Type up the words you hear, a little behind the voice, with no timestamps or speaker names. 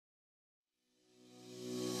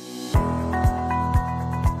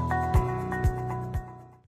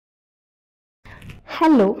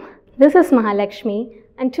Hello, this is Mahalakshmi,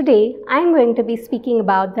 and today I am going to be speaking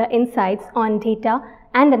about the insights on data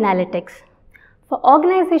and analytics. For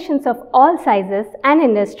organizations of all sizes and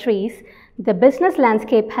industries, the business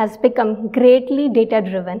landscape has become greatly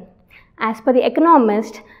data-driven. As per The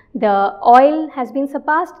Economist, the oil has been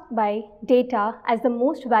surpassed by data as the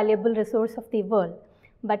most valuable resource of the world.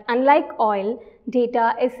 But unlike oil,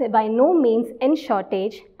 data is by no means in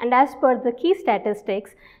shortage, and as per the key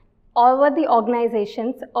statistics, over the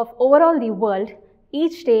organizations of overall the world,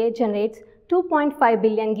 each day generates 2.5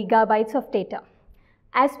 billion gigabytes of data.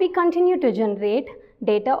 As we continue to generate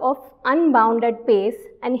data of unbounded pace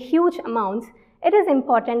and huge amounts, it is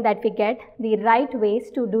important that we get the right ways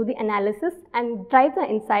to do the analysis and drive the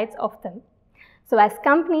insights of them. So as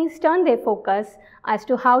companies turn their focus as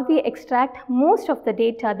to how they extract most of the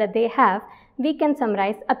data that they have, we can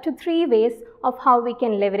summarize up to 3 ways of how we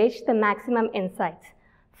can leverage the maximum insights.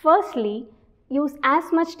 Firstly, use as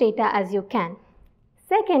much data as you can.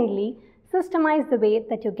 Secondly, systemize the way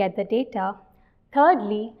that you get the data.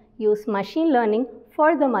 Thirdly, use machine learning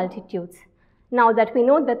for the multitudes. Now that we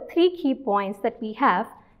know the 3 key points that we have,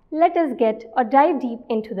 let us get or dive deep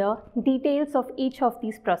into the details of each of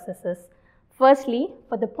these processes. Firstly,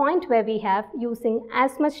 for the point where we have using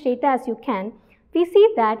as much data as you can, we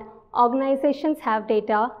see that organizations have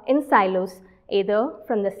data in silos, either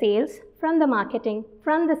from the sales, from the marketing,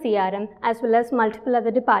 from the CRM, as well as multiple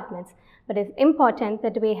other departments. But it's important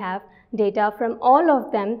that we have data from all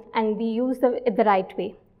of them and we use it the right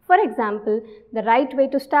way. For example, the right way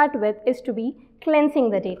to start with is to be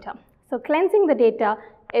cleansing the data. So cleansing the data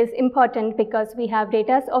is important because we have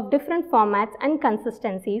data of different formats and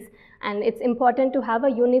consistencies, and it's important to have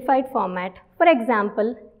a unified format. For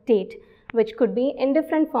example, date, which could be in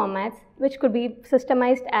different formats, which could be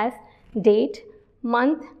systemized as date,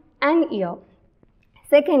 month, and year.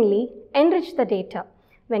 Secondly, enrich the data.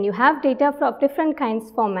 When you have data from different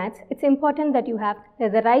kinds of formats, it's important that you have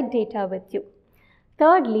the right data with you.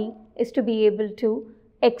 Thirdly, is to be able to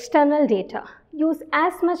external data. Use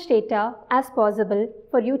as much data as possible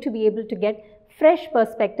for you to be able to get fresh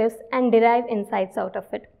perspectives and derive insights out of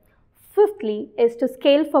it. Fifthly, is to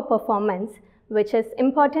scale for performance, which is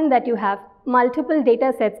important that you have multiple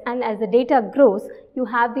data sets, and as the data grows, you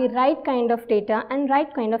have the right kind of data and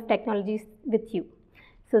right kind of technologies with you.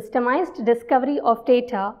 Systemized discovery of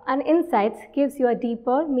data and insights gives you a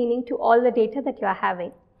deeper meaning to all the data that you are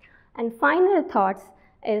having. And final thoughts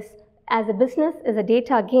is, as a business is a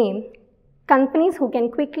data game, companies who can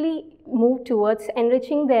quickly move towards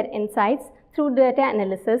enriching their insights through data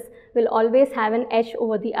analysis will always have an edge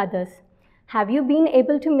over the others. Have you been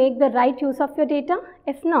able to make the right use of your data?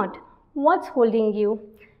 If not, what's holding you?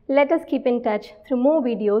 Let us keep in touch through more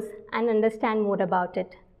videos and understand more about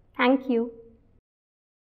it. Thank you.